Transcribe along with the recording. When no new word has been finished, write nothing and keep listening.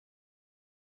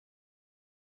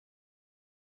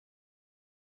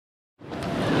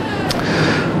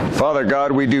Father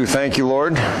God, we do thank you,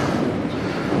 Lord.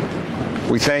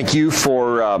 We thank you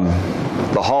for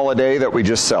the holiday that we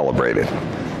just celebrated.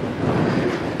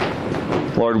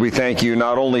 Lord, we thank you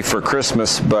not only for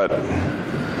Christmas, but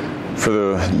for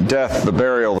the death, the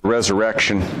burial, the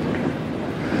resurrection.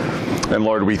 And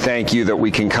Lord, we thank you that we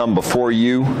can come before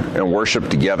you and worship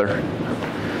together.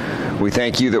 We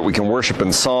thank you that we can worship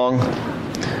in song.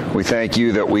 We thank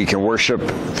you that we can worship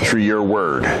through your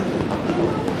word.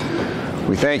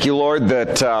 We thank you, Lord,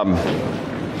 that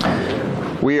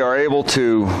we are able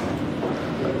to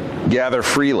gather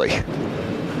freely.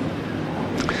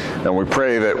 And we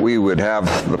pray that we would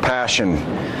have the passion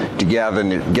to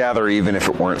gather even if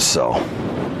it weren't so.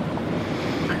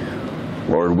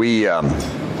 Lord, we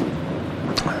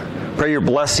pray your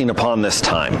blessing upon this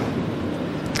time.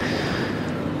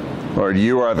 Lord,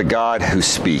 you are the God who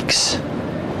speaks.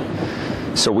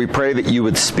 So we pray that you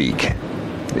would speak.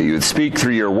 That you would speak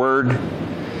through your word.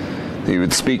 That you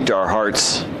would speak to our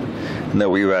hearts. And that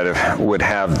we would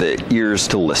have the ears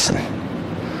to listen.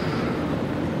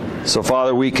 So,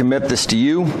 Father, we commit this to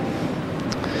you.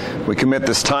 We commit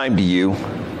this time to you.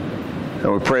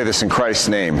 And we pray this in Christ's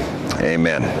name.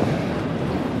 Amen.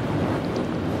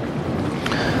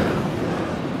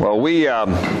 Well,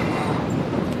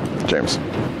 James,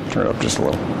 turn it up just a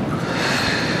little.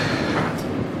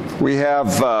 We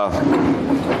have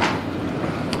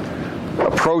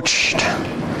approached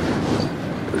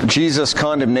Jesus'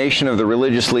 condemnation of the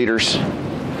religious leaders.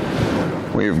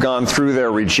 We have gone through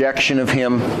their rejection of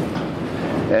him,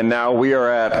 and now we are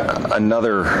at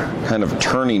another kind of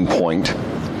turning point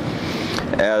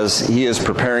as he is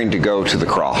preparing to go to the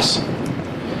cross.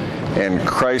 And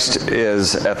Christ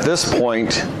is, at this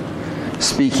point,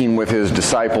 speaking with his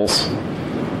disciples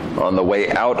on the way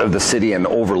out of the city and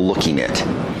overlooking it.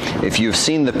 If you've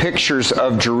seen the pictures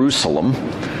of Jerusalem,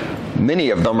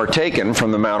 many of them are taken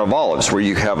from the Mount of Olives, where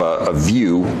you have a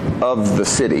view of the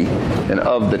city and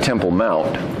of the Temple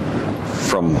Mount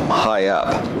from high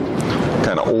up,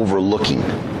 kind of overlooking.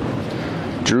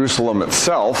 Jerusalem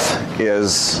itself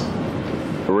is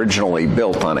originally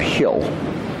built on a hill.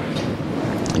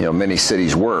 You know, many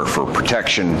cities were for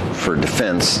protection, for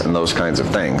defense, and those kinds of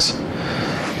things.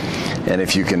 And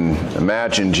if you can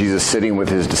imagine Jesus sitting with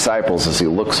his disciples as he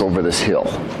looks over this hill,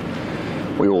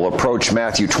 we will approach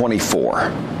Matthew 24,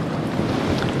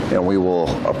 and we will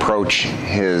approach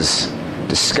his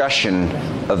discussion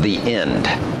of the end.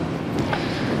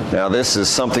 Now, this is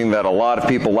something that a lot of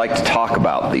people like to talk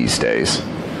about these days,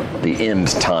 the end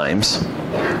times.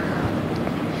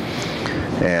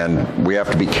 And we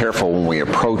have to be careful when we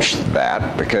approach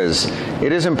that, because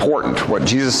it is important. What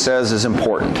Jesus says is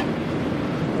important.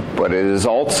 But it is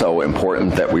also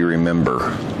important that we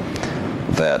remember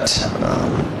that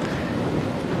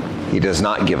he does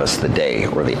not give us the day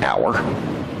or the hour,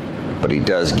 but he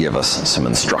does give us some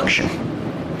instruction.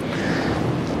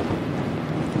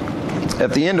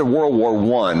 At the end of World War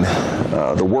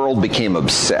I, the world became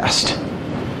obsessed.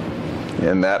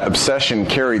 And that obsession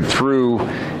carried through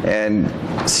and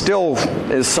still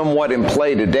is somewhat in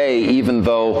play today, even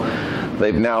though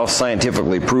they've now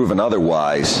scientifically proven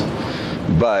otherwise.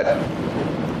 But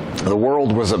the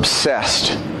world was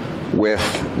obsessed with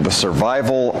the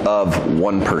survival of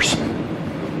one person.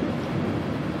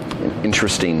 An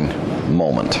interesting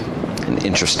moment, an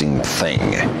interesting thing.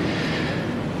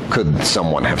 Could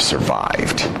someone have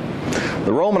survived?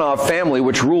 The Romanov family,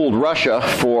 which ruled Russia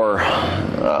for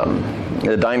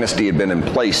the dynasty, had been in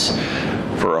place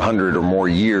for 100 or more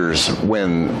years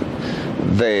when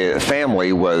the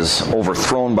family was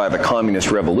overthrown by the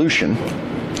communist revolution,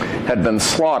 had been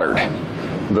slaughtered.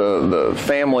 The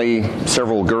family,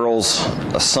 several girls,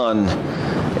 a son,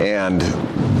 and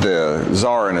the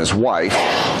Tsar and his wife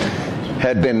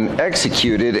had been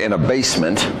executed in a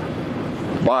basement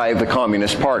by the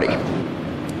Communist Party.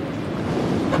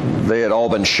 They had all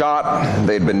been shot.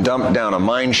 They'd been dumped down a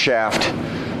mine shaft.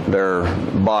 Their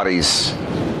bodies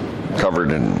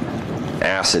covered in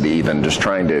acid even, just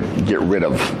trying to get rid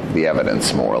of the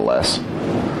evidence, more or less.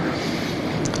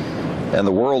 And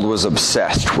the world was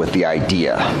obsessed with the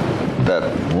idea that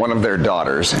one of their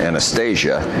daughters,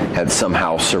 Anastasia, had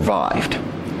somehow survived.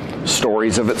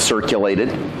 Stories of it circulated.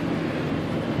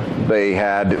 They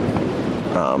had,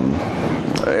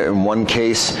 in one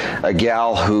case, a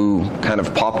gal who kind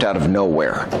of popped out of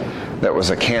nowhere that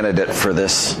was a candidate for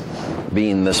this,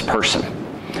 being this person.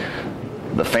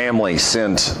 The family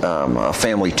sent a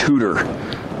family tutor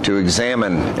to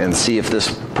examine and see if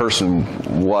this person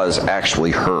was actually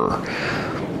her.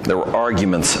 There were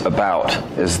arguments about,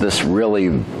 is this really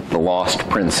the lost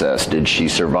princess? Did she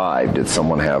survive? Did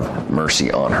someone have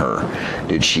mercy on her?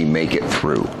 Did she make it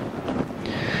through?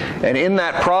 And in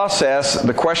that process,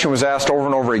 the question was asked over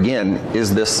and over again,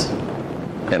 is this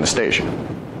Anastasia?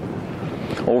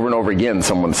 Over and over again,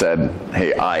 someone said,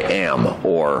 hey, I am,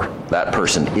 or that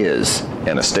person is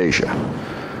Anastasia.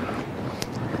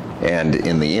 And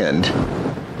in the end,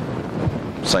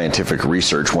 scientific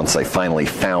research, once they finally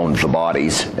found the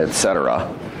bodies,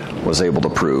 etc., was able to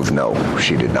prove, no,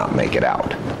 she did not make it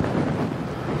out.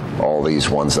 All these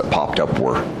ones that popped up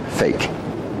were fake.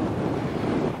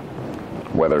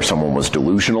 Whether someone was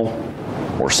delusional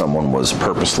or someone was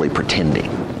purposely pretending.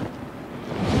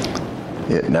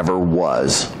 It never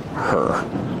was her.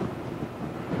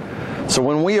 So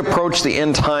when we approach the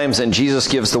end times and Jesus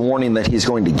gives the warning that he's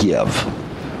going to give,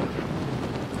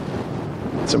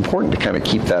 it's important to kind of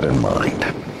keep that in mind.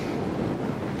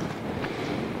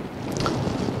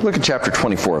 Look at chapter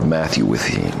 24 of Matthew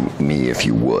with me, if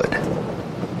you would.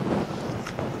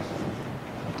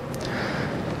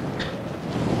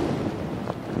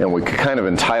 And we could kind of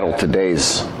entitle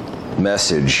today's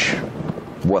message,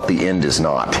 What the End Is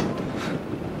Not.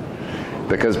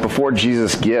 Because before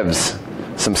Jesus gives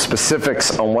some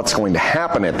specifics on what's going to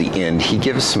happen at the end, he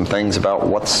gives some things about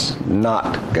what's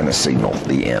not going to signal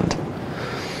the end.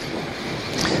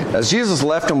 As Jesus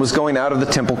left and was going out of the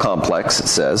temple complex, it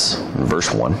says, in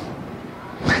verse 1,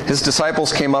 his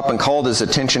disciples came up and called his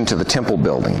attention to the temple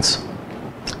buildings.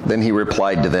 Then he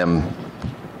replied to them,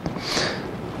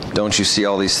 don't you see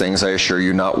all these things? I assure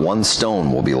you, not one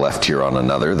stone will be left here on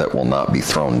another that will not be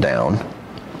thrown down.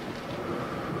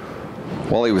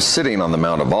 While he was sitting on the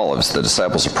Mount of Olives, the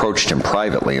disciples approached him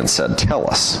privately and said,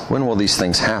 tell us, when will these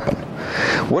things happen?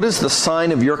 What is the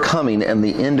sign of your coming and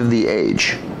the end of the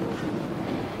age?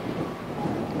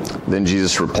 Then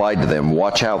Jesus replied to them,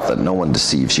 watch out that no one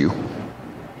deceives you.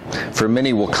 For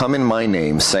many will come in my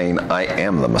name, saying, I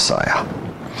am the Messiah.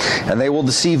 And they will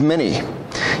deceive many.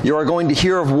 You are going to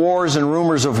hear of wars and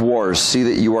rumors of wars. See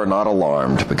that you are not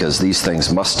alarmed, because these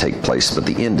things must take place, but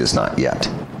the end is not yet.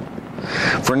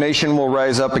 For nation will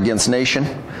rise up against nation,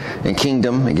 and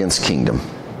kingdom against kingdom.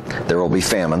 There will be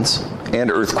famines and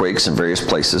earthquakes in various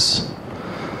places.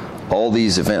 All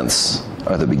these events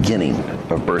are the beginning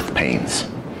of birth pains.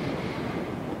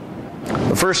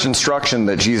 The first instruction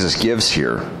that Jesus gives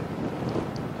here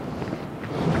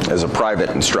is a private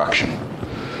instruction.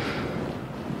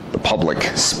 The public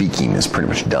speaking is pretty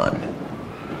much done.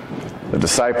 The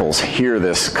disciples hear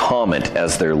this comment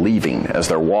as they're leaving, as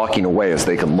they're walking away, as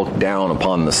they can look down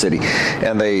upon the city,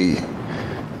 and they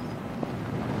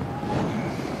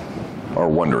are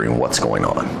wondering what's going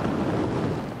on.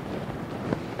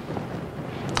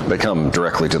 They come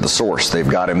directly to the source. They've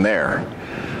got him there.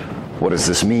 What does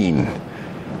this mean?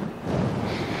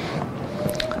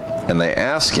 And they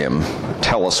ask him,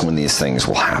 tell us when these things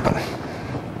will happen.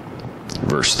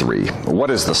 Verse 3, what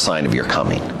is the sign of your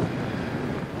coming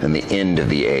and the end of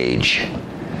the age?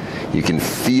 You can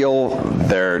feel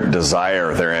their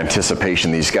desire, their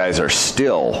anticipation. These guys are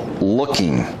still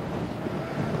looking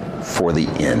for the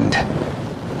end.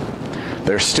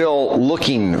 They're still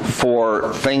looking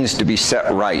for things to be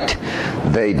set right.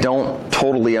 They don't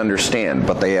totally understand,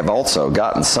 but they have also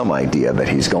gotten some idea that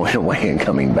he's going away and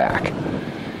coming back.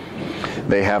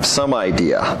 They have some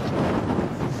idea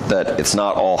that it's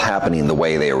not all happening the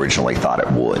way they originally thought it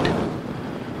would.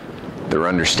 Their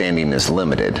understanding is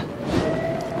limited,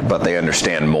 but they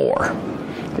understand more.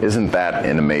 Isn't that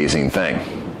an amazing thing?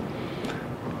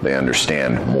 They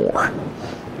understand more.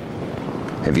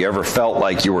 Have you ever felt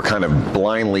like you were kind of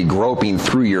blindly groping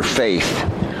through your faith?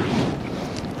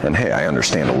 And hey, I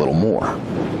understand a little more.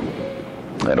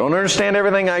 I don't understand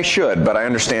everything I should, but I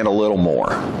understand a little more.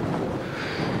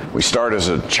 We start as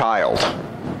a child.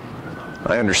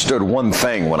 I understood one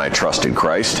thing when I trusted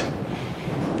Christ,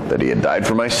 that he had died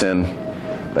for my sin,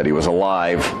 that he was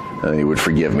alive, and he would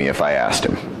forgive me if I asked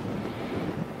him.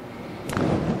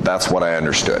 That's what I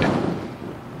understood.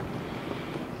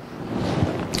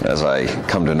 As I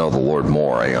come to know the Lord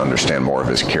more, I understand more of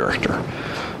his character.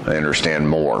 I understand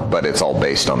more, but it's all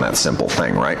based on that simple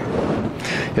thing, right?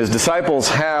 His disciples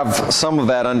have some of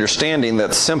that understanding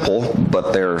that's simple,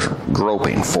 but they're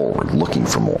groping forward, looking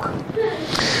for more.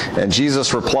 And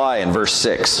Jesus' reply in verse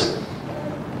 6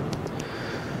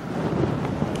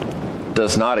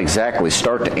 does not exactly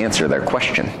start to answer their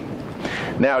question.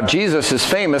 Now, Jesus is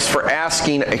famous for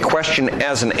asking a question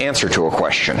as an answer to a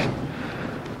question.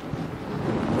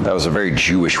 That was a very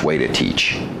Jewish way to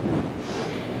teach.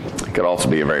 It could also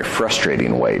be a very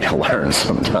frustrating way to learn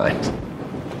sometimes.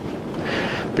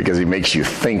 Because he makes you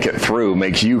think it through,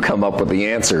 makes you come up with the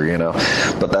answer,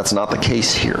 But that's not the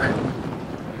case here.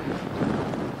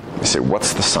 You say,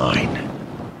 what's the sign?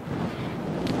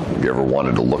 Have you ever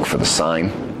wanted to look for the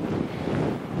sign?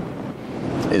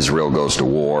 Israel goes to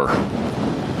war.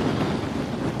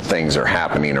 Things are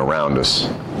happening around us.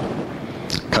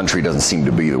 Country doesn't seem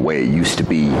to be the way it used to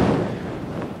be.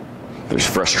 There's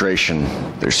frustration,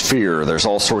 there's fear, there's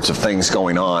all sorts of things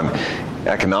going on.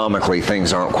 Economically,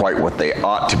 things aren't quite what they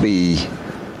ought to be.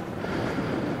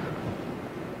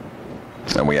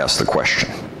 And we ask the question,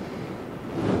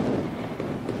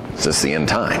 is this the end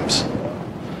times?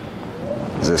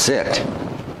 Is this it?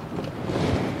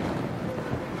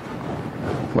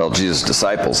 Well, Jesus'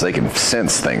 disciples, they can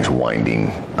sense things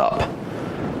winding up.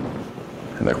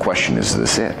 And their question is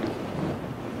this it?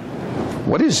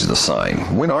 What is the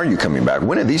sign? When are you coming back?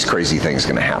 When are these crazy things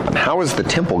going to happen? How is the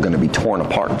temple going to be torn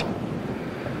apart?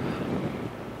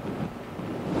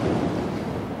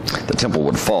 The temple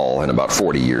would fall in about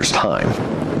 40 years' time.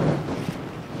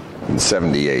 In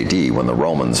 70 AD, when the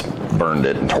Romans burned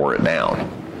it and tore it down.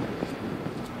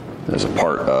 As a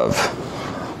part of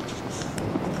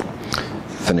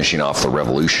finishing off the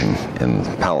revolution in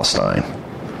Palestine.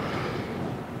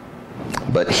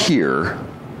 But here,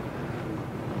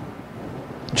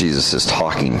 Jesus is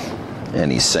talking and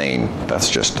he's saying that's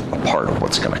just a part of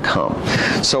what's going to come.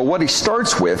 So what he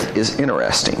starts with is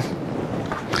interesting.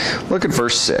 Look at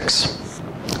verse 6.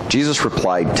 Jesus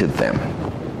replied to them,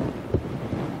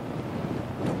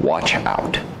 "Watch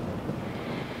out."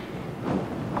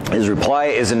 His reply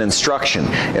is an instruction.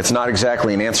 It's not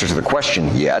exactly an answer to the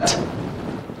question yet,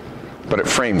 but it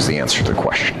frames the answer to the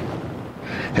question.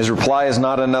 His reply is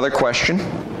not another question.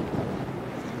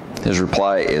 His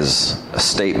reply is a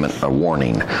statement, a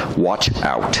warning. Watch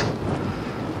out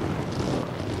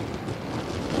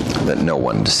that no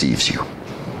one deceives you.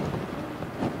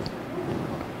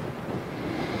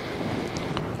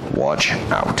 Watch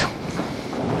out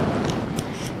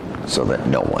so that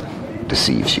no one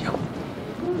deceives you.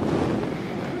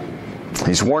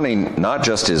 He's warning not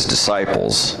just his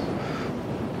disciples,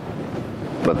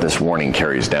 but this warning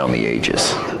carries down the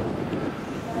ages.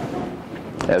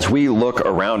 As we look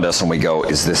around us and we go,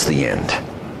 is this the end?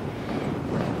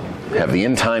 Have the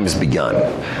end times begun?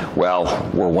 Well,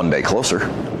 we're one day closer.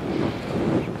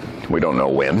 We don't know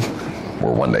when.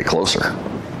 We're one day closer.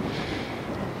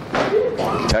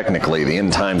 Technically, the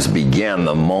end times began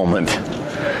the moment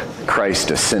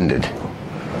Christ ascended.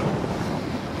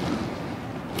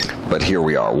 But here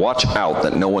we are. Watch out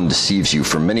that no one deceives you,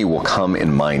 for many will come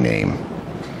in my name,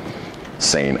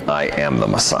 saying, I am the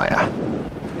Messiah.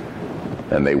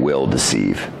 And they will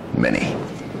deceive many.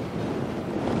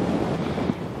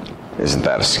 Isn't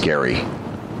that a scary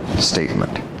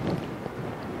statement?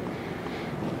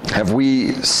 Have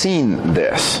we seen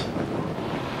this?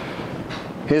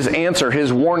 His answer,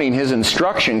 his warning, his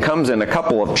instruction comes in a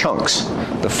couple of chunks.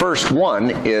 The first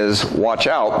one is watch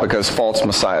out because false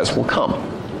messiahs will come.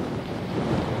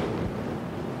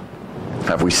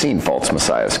 Have we seen false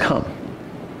messiahs come?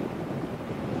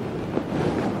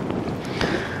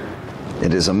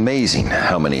 It is amazing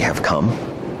how many have come.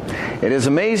 It is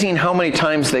amazing how many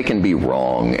times they can be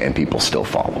wrong and people still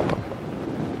follow them.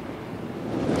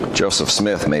 Joseph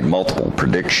Smith made multiple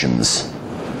predictions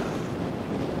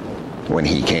when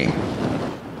he came.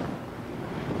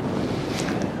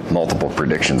 Multiple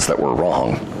predictions that were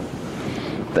wrong,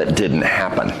 that didn't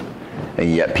happen,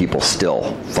 and yet people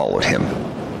still followed him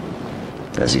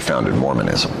as he founded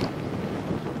Mormonism.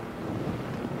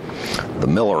 The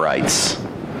Millerites,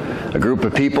 a group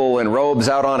of people in robes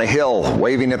out on a hill,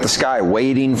 waving at the sky,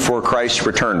 waiting for Christ's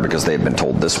return because they had been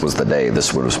told this was the day,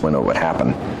 this was when it would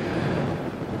happen.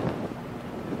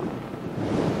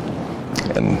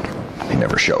 And he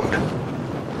never showed.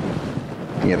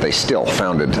 Yet they still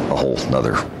founded a whole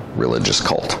other religious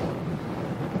cult.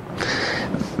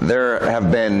 There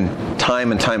have been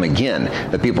time and time again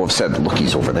that people have said, look,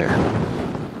 he's over there.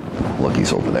 Look,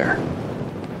 he's over there.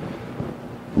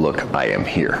 Look, I am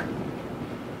here.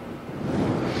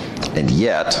 And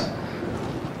yet,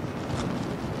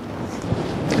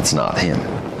 it's not him.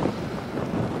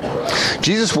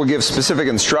 Jesus will give specific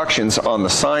instructions on the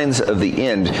signs of the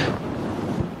end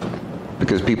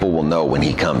because people will know when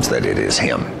he comes that it is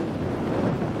him.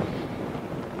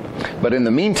 But in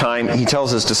the meantime, he tells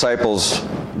his disciples,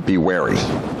 be wary.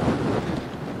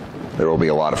 There will be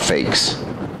a lot of fakes.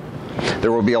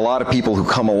 There will be a lot of people who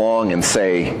come along and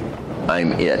say,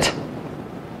 I'm it.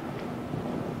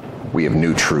 We have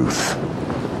new truth.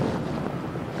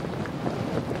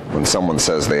 When someone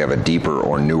says they have a deeper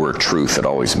or newer truth, it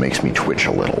always makes me twitch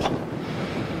a little.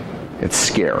 It's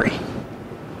scary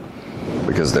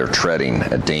because they're treading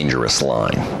a dangerous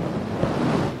line.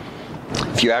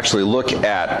 If you actually look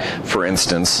at, for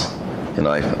instance, and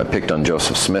I picked on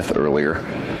Joseph Smith earlier,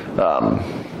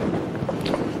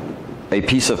 a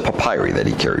piece of papyri that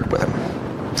he carried with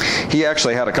him. He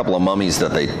actually had a couple of mummies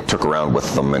that they took around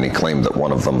with them, and he claimed that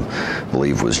one of them, I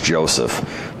believe, was Joseph.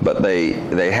 But they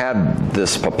had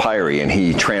this papyri, and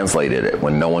he translated it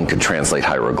when no one could translate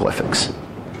hieroglyphics.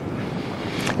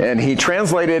 And he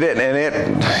translated it, and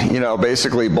it,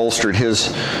 basically bolstered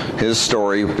his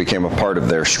story, became a part of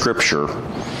their scripture,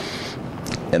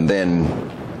 and then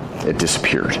it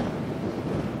disappeared.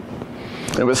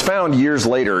 It was found years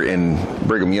later in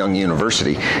Brigham Young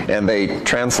University, and they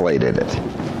translated it.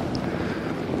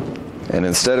 And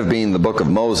instead of being the Book of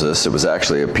Moses, it was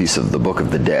actually a piece of the Book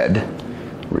of the Dead,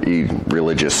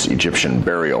 religious Egyptian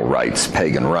burial rites,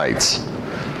 pagan rites.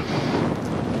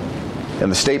 And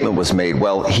the statement was made,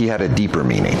 well, he had a deeper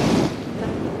meaning.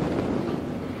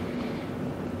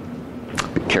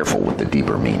 Be careful with the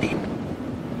deeper meaning.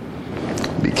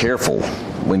 Be careful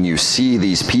when you see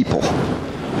these people.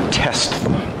 Test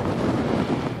them.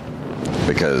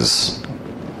 Because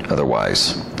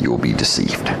otherwise you will be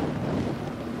deceived.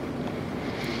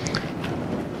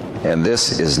 And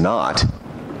this is not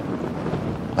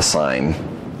a sign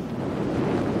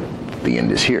the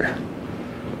end is here.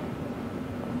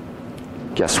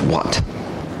 Guess what?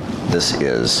 This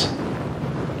is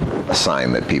a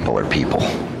sign that people are people,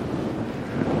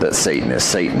 that Satan is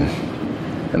Satan,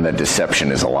 and that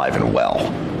deception is alive and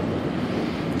well.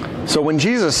 So when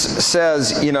Jesus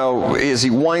says, as he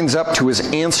winds up to his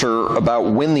answer about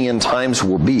when the end times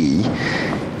will be,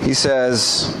 he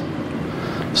says,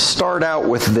 start out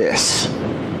with this.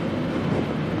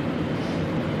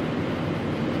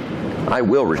 I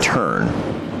will return,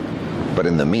 but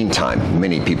in the meantime,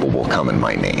 many people will come in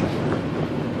my name.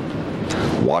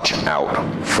 Watch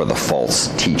out for the false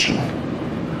teaching.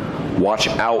 Watch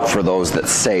out for those that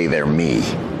say they're me.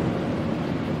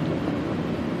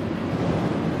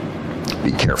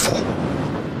 Be careful.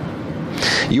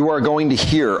 You are going to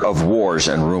hear of wars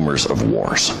and rumors of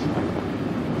wars.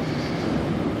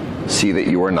 See that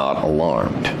you are not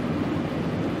alarmed.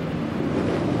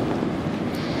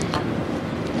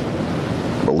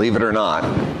 Believe it or not,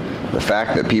 the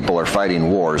fact that people are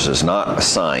fighting wars is not a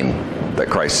sign that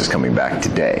Christ is coming back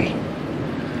today.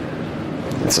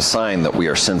 It's a sign that we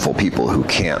are sinful people who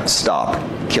can't stop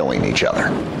killing each other.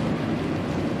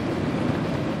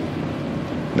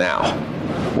 Now,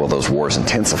 will those wars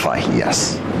intensify?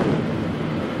 Yes.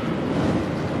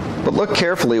 But look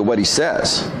carefully at what he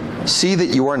says. See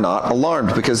that you are not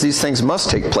alarmed, because these things must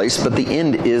take place, but the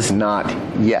end is not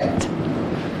yet.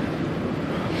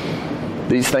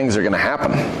 These things are going to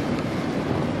happen.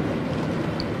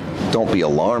 Don't be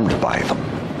alarmed by them.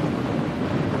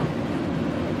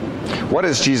 What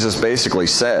has Jesus basically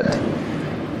said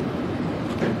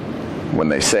when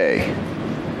they say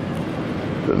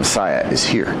the Messiah is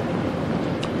here,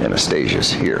 Anastasia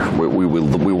is here? We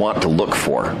want to look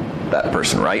for that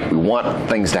person, right? We want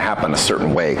things to happen a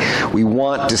certain way. We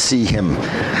want to see him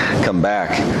come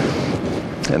back.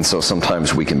 And so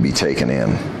sometimes we can be taken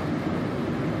in.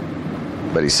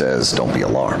 But he says, don't be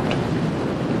alarmed.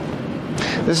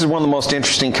 This is one of the most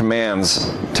interesting commands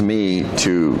to me,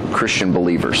 to Christian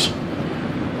believers.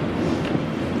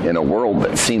 In a world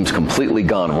that seems completely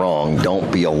gone wrong,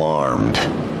 don't be alarmed.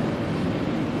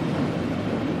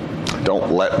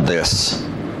 Don't let this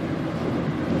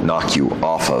knock you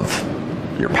off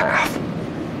of your path,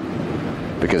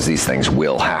 because these things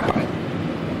will happen.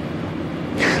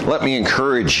 Let me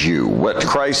encourage you. What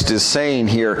Christ is saying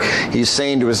here, he's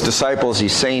saying to his disciples,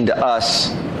 he's saying to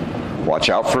us, watch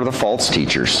out for the false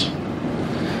teachers.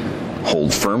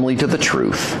 Hold firmly to the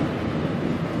truth.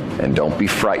 And don't be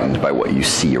frightened by what you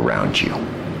see around you,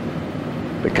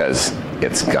 because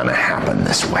it's going to happen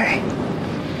this way.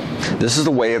 This is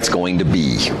the way it's going to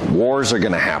be. Wars are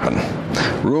going to happen.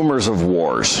 Rumors of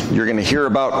wars. You're going to hear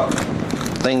about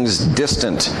things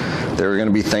distant. There are going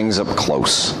to be things up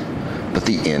close. But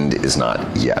the end is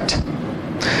not yet.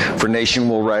 For nation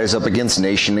will rise up against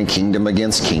nation and kingdom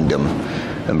against kingdom.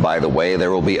 And by the way,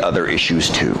 there will be other issues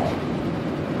too.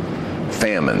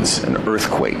 Famines and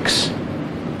earthquakes.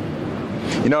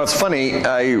 It's funny,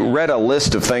 I read a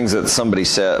list of things that somebody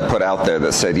put out there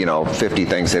that said, 50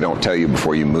 things they don't tell you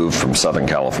before you move from Southern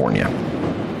California.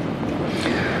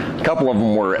 A couple of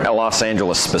them were Los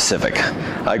Angeles specific.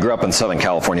 I grew up in Southern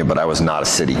California, but I was not a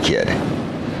city kid.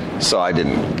 So I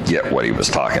didn't get what he was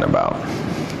talking about.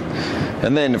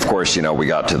 And then, of course, we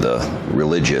got to the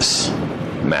religious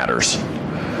matters.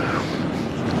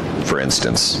 For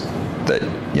instance, that,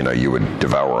 you would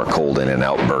devour a cold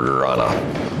In-N-Out burger on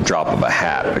a drop of a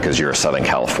hat because you're a Southern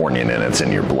Californian and it's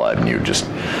in your blood, and you just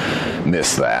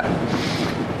miss that.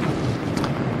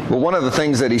 Well, one of the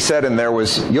things that he said in there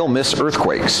was, you'll miss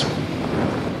earthquakes.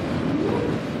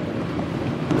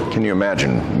 Can you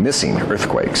imagine missing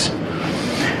earthquakes?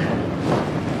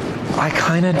 I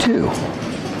kind of do.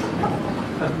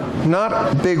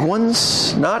 Not big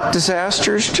ones, not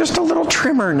disasters, just a little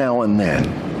tremor now and then.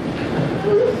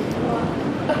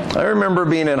 I remember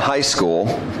being in high school,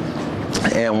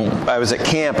 and I was at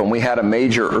camp, and we had a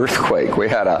major earthquake. We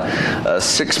had a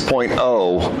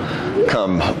 6.0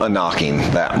 come a-knocking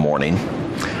that morning.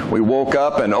 We woke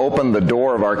up and opened the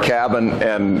door of our cabin,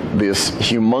 and this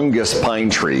humongous pine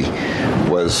tree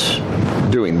was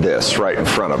doing this right in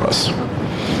front of us.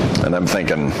 And I'm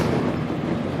thinking,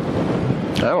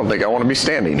 I don't think I want to be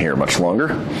standing here much longer.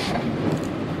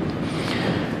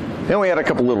 Then we had a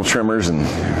couple little tremors, and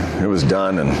it was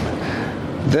done. And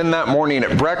then that morning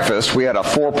at breakfast, we had a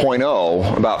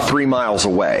 4.0 about 3 miles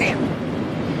away,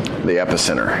 the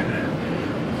epicenter.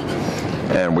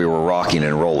 And we were rocking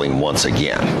and rolling once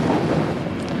again.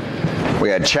 We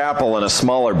had chapel in a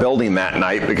smaller building that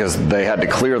night because they had to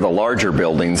clear the larger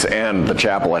buildings, and the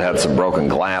chapel had some broken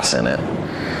glass in it.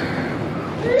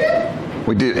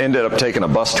 We ended up taking a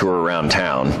bus tour around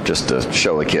town just to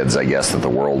show the kids, I guess, that the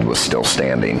world was still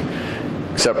standing.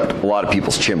 Except a lot of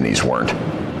people's chimneys weren't.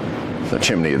 The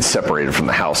chimney had separated from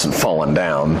the house and fallen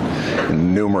down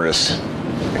on numerous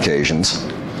occasions.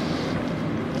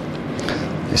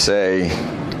 You say,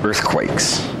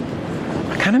 earthquakes.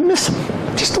 I kind of miss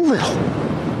them, just a little.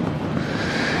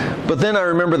 But then I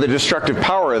remember the destructive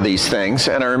power of these things,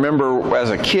 and I remember as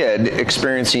a kid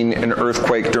experiencing an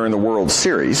earthquake during the World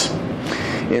Series,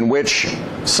 in which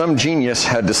some genius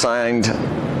had designed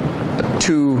a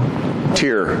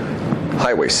 2-tier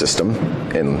highway system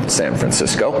in San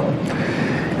Francisco,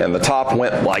 and the top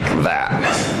went like that.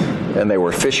 And they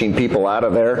were fishing people out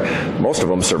of there. Most of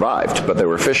them survived, but they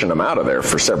were fishing them out of there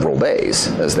for several days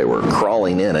as they were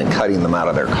crawling in and cutting them out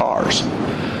of their cars.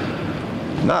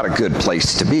 Not a good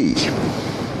place to be.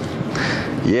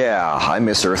 Yeah, I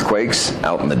miss earthquakes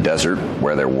out in the desert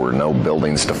where there were no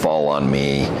buildings to fall on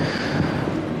me.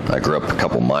 I grew up a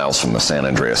couple miles from the San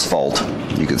Andreas Fault.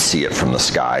 You could see it from the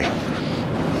sky,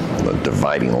 the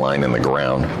dividing line in the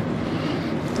ground.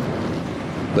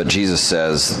 But Jesus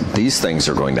says these things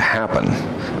are going to happen.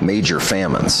 Major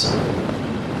famines,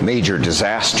 major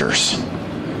disasters,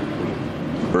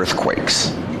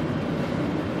 earthquakes,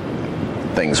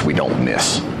 things we don't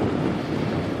miss.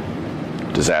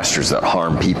 Disasters that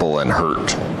harm people and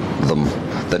hurt them,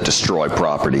 that destroy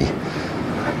property.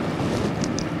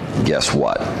 Guess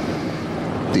what?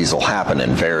 These will happen in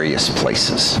various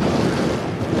places.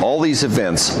 All these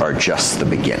events are just the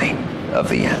beginning of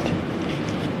the end.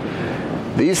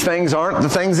 These things aren't the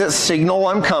things that signal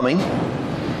I'm coming.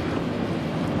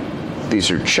 These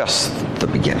are just the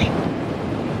beginning.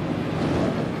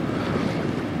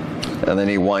 And then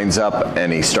he winds up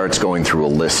and he starts going through a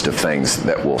list of things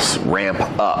that will ramp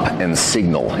up and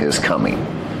signal his coming.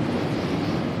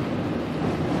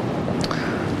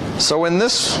 So in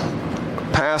this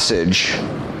passage,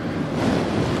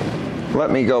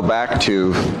 let me go back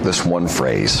to this one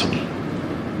phrase.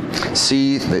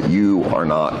 See that you are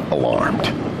not alarmed.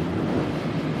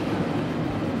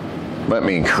 Let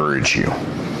me encourage you.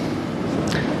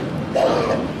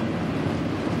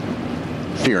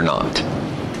 Fear not.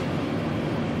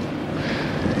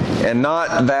 And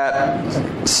not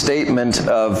that statement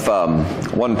of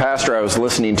one pastor I was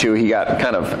listening to, he got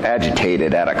kind of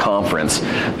agitated at a conference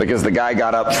because the guy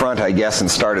got up front, I guess,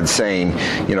 and started saying,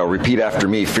 repeat after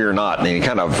me, fear not. And he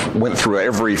kind of went through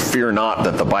every fear not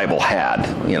that the Bible had,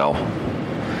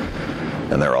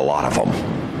 And there are a lot of them.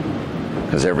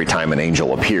 Because every time an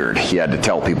angel appeared, he had to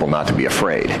tell people not to be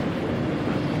afraid.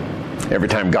 Every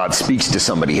time God speaks to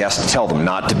somebody, he has to tell them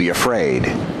not to be afraid.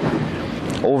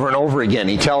 Over and over again,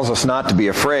 he tells us not to be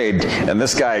afraid, and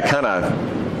this guy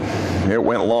it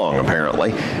went long,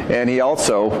 apparently. And he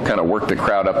also kind of worked the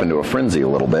crowd up into a frenzy a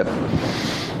little bit.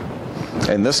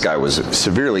 And this guy was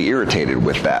severely irritated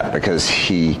with that because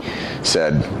he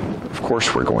said, of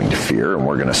course we're going to fear, and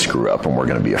we're going to screw up, and we're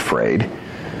going to be afraid.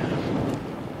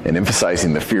 And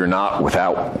emphasizing the fear not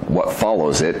without what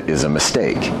follows it is a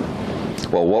mistake.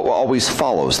 Well, what always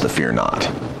follows the fear not?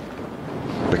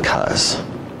 Because.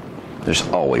 There's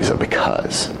always a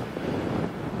because.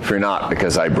 Fear not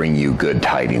because I bring you good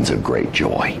tidings of great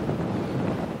joy.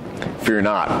 Fear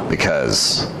not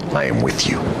because I am with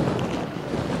you.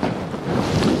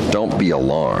 Don't be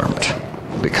alarmed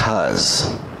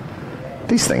because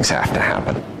these things have to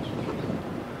happen.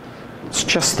 It's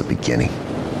just the beginning.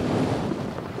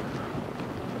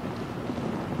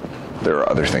 There are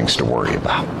other things to worry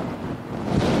about.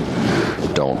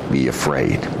 Don't be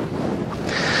afraid.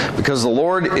 Because the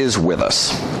Lord is with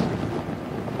us.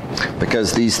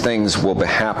 because these things will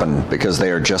happen because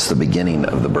they are just the beginning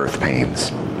of the birth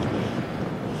pains.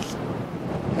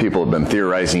 People have been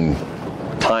theorizing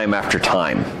time after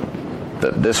time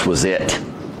that this was it.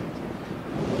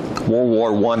 World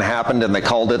War I happened and they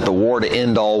called it the war to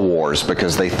end all wars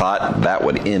because they thought that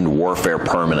would end warfare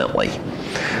permanently.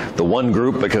 The one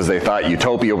group because they thought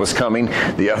utopia was coming,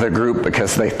 the other group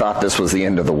because they thought this was the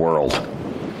end of the world.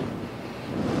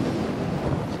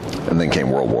 And then came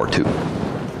World War II.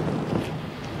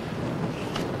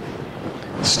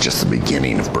 It's just the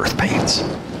beginning of birth pains.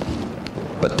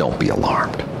 But don't be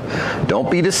alarmed. Don't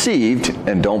be deceived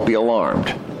and don't be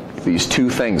alarmed. These two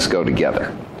things go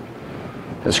together.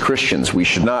 As Christians, we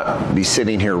should not be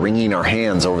sitting here wringing our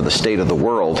hands over the state of the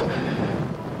world.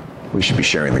 We should be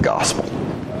sharing the gospel.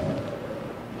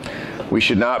 We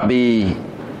should not be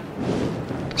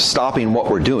stopping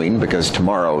what we're doing because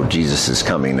tomorrow Jesus is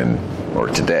coming or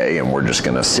today and we're just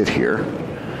going to sit here.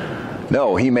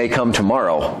 No, he may come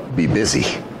tomorrow. Be busy.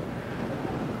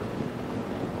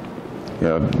 You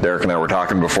know, Derek and I were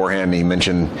talking beforehand, and he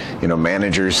mentioned,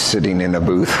 managers sitting in a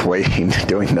booth waiting,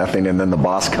 doing nothing, and then the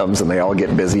boss comes and they all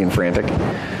get busy and frantic.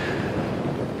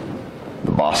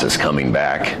 The boss is coming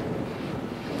back,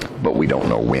 but we don't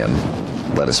know when.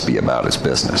 Let us be about his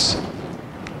business.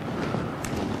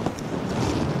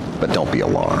 But don't be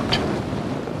alarmed.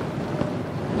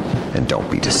 And don't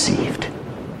be deceived.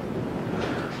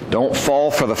 Don't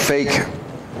fall for the fake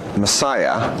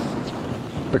Messiah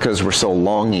because we're so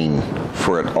longing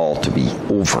for it all to be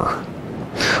over,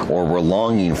 or we're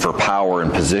longing for power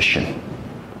and position.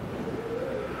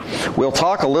 We'll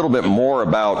talk a little bit more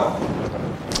about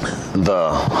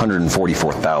the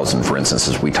 144,000, for instance,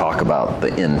 as we talk about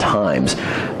the end times.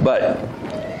 But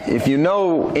if you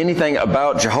know anything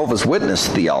about Jehovah's Witness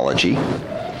theology,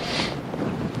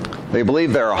 they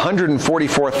believe there are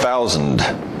 144,000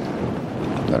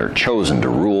 that are chosen to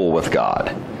rule with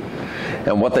God.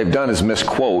 And what they've done is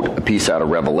misquote a piece out of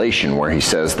Revelation where he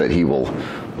says that he will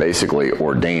basically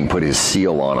put his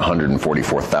seal on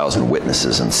 144,000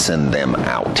 witnesses and send them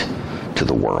out to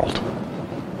the world.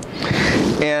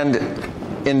 And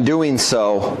in doing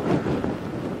so,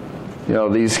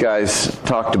 these guys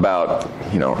talked about,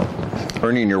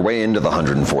 earning your way into the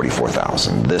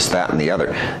 144,000, this, that, and the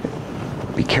other.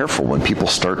 Be careful when people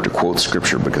start to quote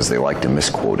Scripture because they like to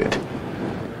misquote it.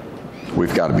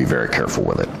 We've got to be very careful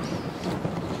with it.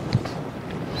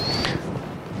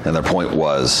 And their point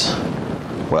was,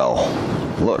 well,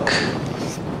 look,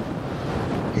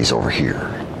 he's over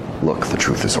here. Look, the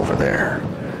truth is over there.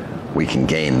 We can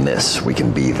gain this, we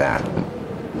can be that.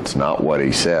 It's not what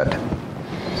he said.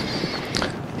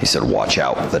 He said, watch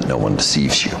out that no one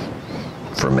deceives you,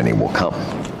 for many will come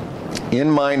in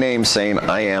my name saying,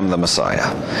 I am the Messiah,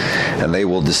 and they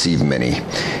will deceive many.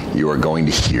 You are going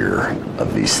to hear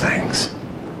of these things.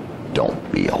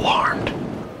 Don't be alarmed.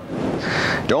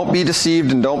 Don't be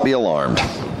deceived and don't be alarmed.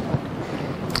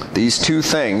 These two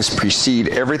things precede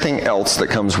everything else that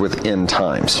comes with end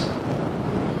times.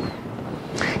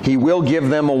 He will give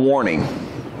them a warning.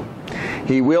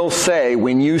 He will say,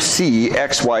 when you see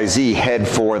XYZ, head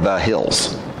for the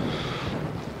hills.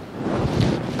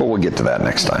 But we'll get to that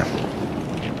next time.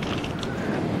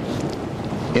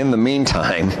 In the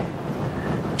meantime,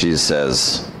 Jesus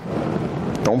says,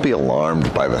 don't be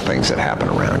alarmed by the things that happen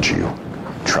around you.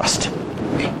 Trust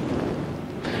me.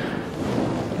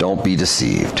 Don't be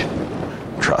deceived.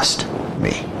 Trust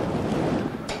me.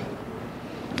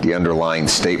 The underlying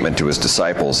statement to his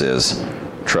disciples is,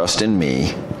 trust in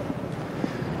me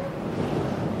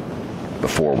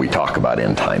before we talk about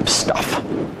end time stuff.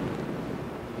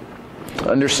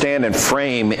 Understand and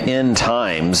frame end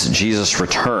times, Jesus'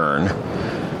 return,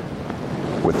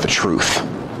 with the truth.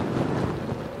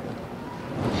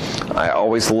 I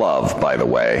always love, by the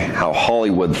way, how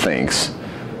Hollywood thinks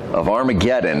of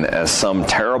Armageddon as some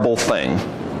terrible thing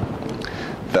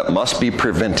that must be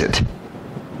prevented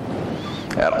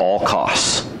at all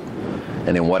costs.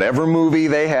 And in whatever movie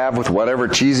they have with whatever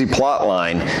cheesy plot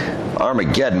line,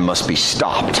 Armageddon must be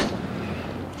stopped.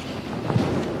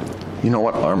 You know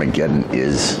what Armageddon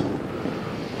is?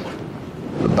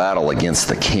 The battle against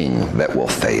the king that will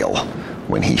fail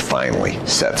when he finally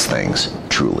sets things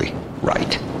truly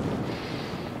right.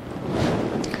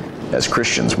 As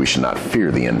Christians, we should not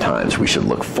fear the end times. We should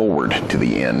look forward to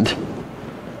the end.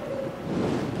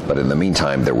 But in the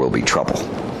meantime, there will be trouble.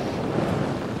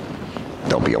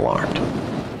 Don't be alarmed.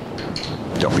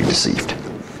 Don't be deceived.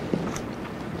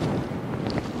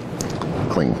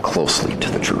 Cling closely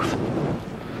to the truth.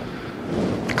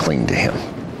 Cling to him.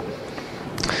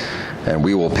 And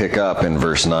we will pick up in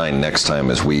verse 9 next time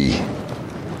as we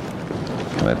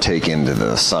going to take into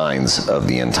the signs of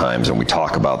the end times, and we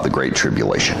talk about the Great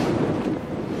Tribulation.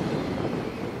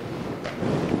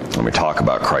 And we talk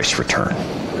about Christ's return.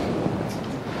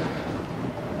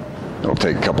 It'll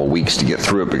take a couple weeks to get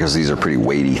through it because these are pretty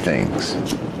weighty things.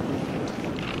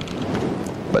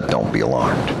 But don't be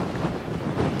alarmed.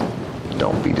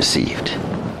 Don't be deceived.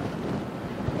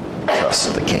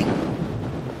 Trust the King.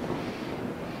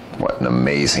 What an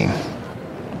amazing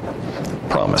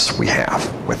promise we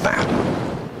have with that.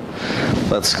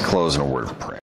 Let's close in a word of prayer.